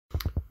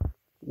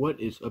What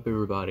is up,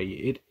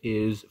 everybody? It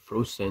is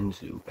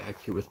Frosenzu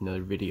back here with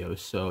another video.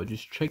 So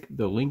just check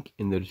the link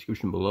in the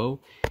description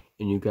below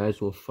and you guys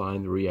will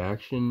find the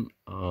reaction.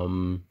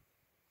 I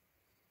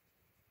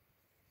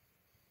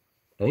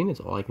think that's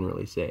all I can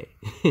really say.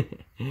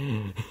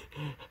 I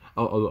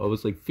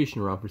was like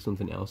fishing around for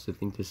something else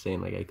to say,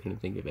 and like I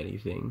couldn't think of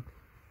anything.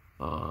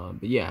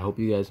 But yeah, I hope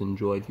you guys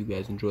enjoy. If you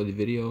guys enjoy the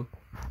video,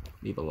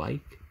 leave a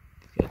like.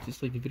 If you guys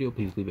dislike the video,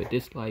 please leave a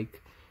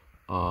dislike.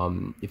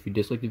 If you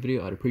dislike the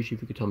video, I'd appreciate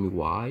if you could tell me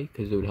why,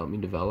 because it would help me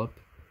develop.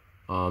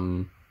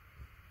 I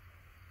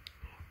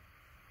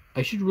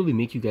should really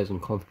make you guys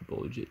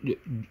uncomfortable,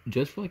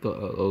 just for like a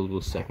little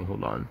second.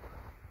 Hold on.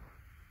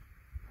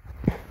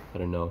 I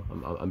don't know.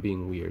 I'm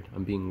being weird.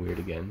 I'm being weird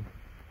again.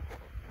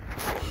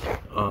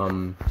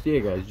 So yeah,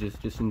 guys,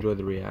 just enjoy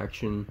the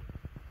reaction,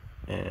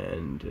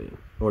 and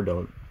or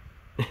don't.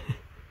 I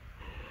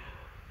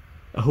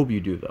hope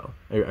you do, though.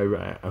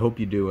 I hope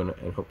you do, and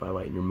I hope I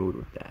lighten your mood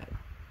with that.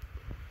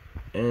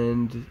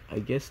 And I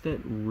guess that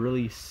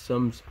really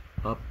sums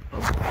up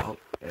about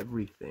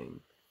everything.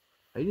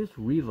 I just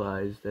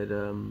realized that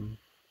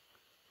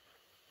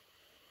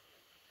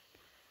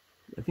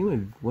I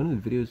think one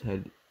of the videos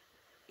had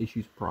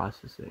issues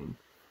processing,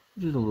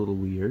 which is a little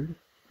weird.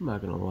 I'm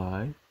not gonna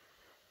lie.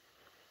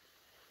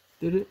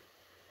 Did it?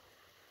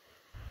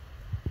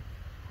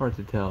 Hard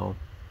to tell.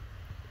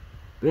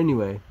 But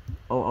anyway,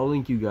 I'll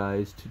link you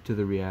guys to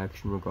the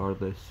reaction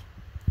regardless.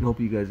 And hope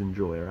you guys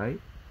enjoy,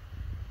 alright?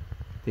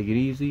 Take it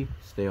easy,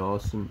 stay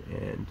awesome,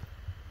 and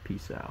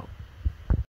peace out.